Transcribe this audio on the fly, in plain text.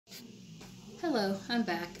Hello, I'm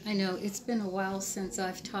back. I know it's been a while since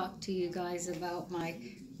I've talked to you guys about my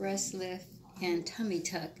breast lift and tummy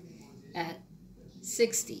tuck at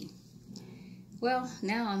 60. Well,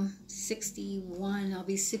 now I'm 61. I'll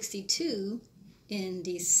be 62 in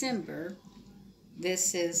December.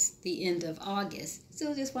 This is the end of August.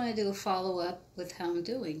 So I just want to do a follow-up with how I'm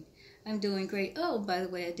doing. I'm doing great. Oh, by the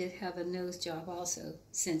way, I did have a nose job also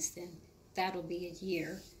since then. That'll be a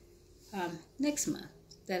year next month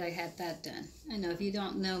that I had that done. I know if you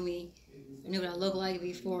don't know me, I know what I look like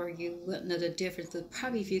before, you wouldn't know the difference. But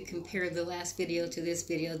probably if you compare the last video to this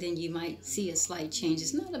video, then you might see a slight change.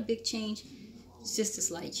 It's not a big change, it's just a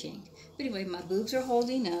slight change. But anyway, my boobs are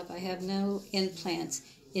holding up. I have no implants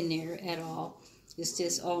in there at all. It's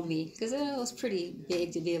just all me, because I was pretty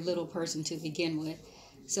big to be a little person to begin with.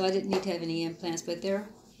 So I didn't need to have any implants, but they're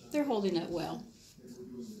holding up well.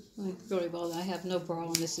 Really well. I have no bra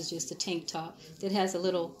on. This is just a tank top that has a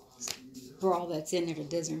little bra that's in there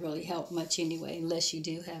that doesn't really help much anyway, unless you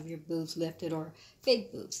do have your boobs lifted or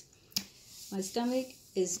fake boobs. My stomach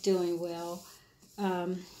is doing well.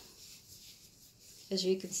 As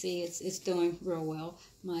you can see, it's doing real well.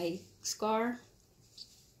 My scar,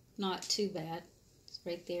 not too bad. It's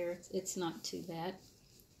right there. It's not too bad.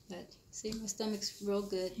 But see, my stomach's real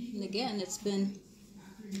good. And again, it's been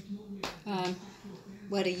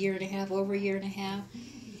what, a year and a half, over a year and a half.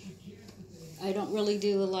 I don't really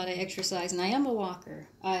do a lot of exercise, and I am a walker.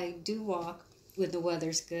 I do walk when the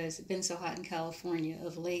weather's good. It's been so hot in California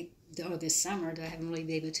of late, or this summer, that I haven't really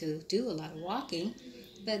been able to do a lot of walking.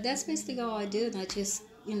 But that's basically all I do, and I just,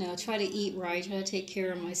 try to eat right, try to take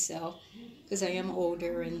care of myself, because I am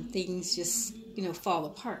older, and things just, fall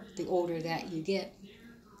apart the older that you get.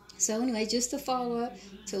 So anyway, just to follow up,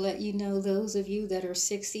 to let you know, those of you that are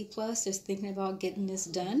 60 plus, just thinking about getting this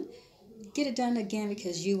done, get it done again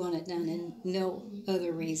because you want it done and no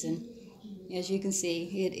other reason. As you can see,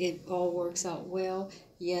 it all works out well.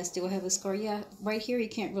 Yes, do I have a scar? Yeah, right here you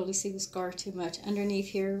can't really see the scar too much. Underneath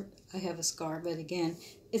here, I have a scar, but again,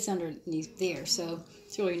 it's underneath there, so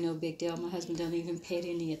it's really no big deal. My husband doesn't even pay it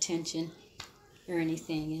any attention or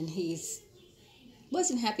anything, and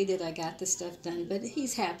wasn't happy that I got this stuff done, but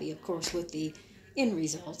he's happy, of course, with the end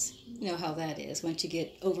results. You know how that is. Once you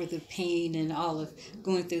get over the pain and all of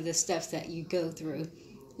going through the stuff that you go through,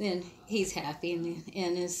 then he's happy,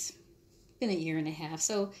 and it's been a year and a half,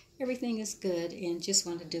 so everything is good, and just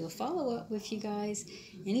wanted to do a follow-up with you guys.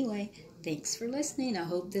 Anyway, thanks for listening. I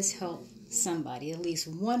hope this helped somebody. At least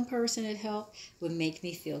one person it helped would make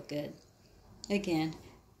me feel good. Again,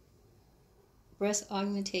 breast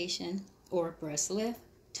augmentation or breast lift,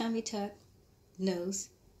 tummy tuck, nose,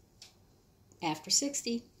 after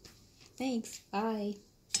 60. Thanks. Bye.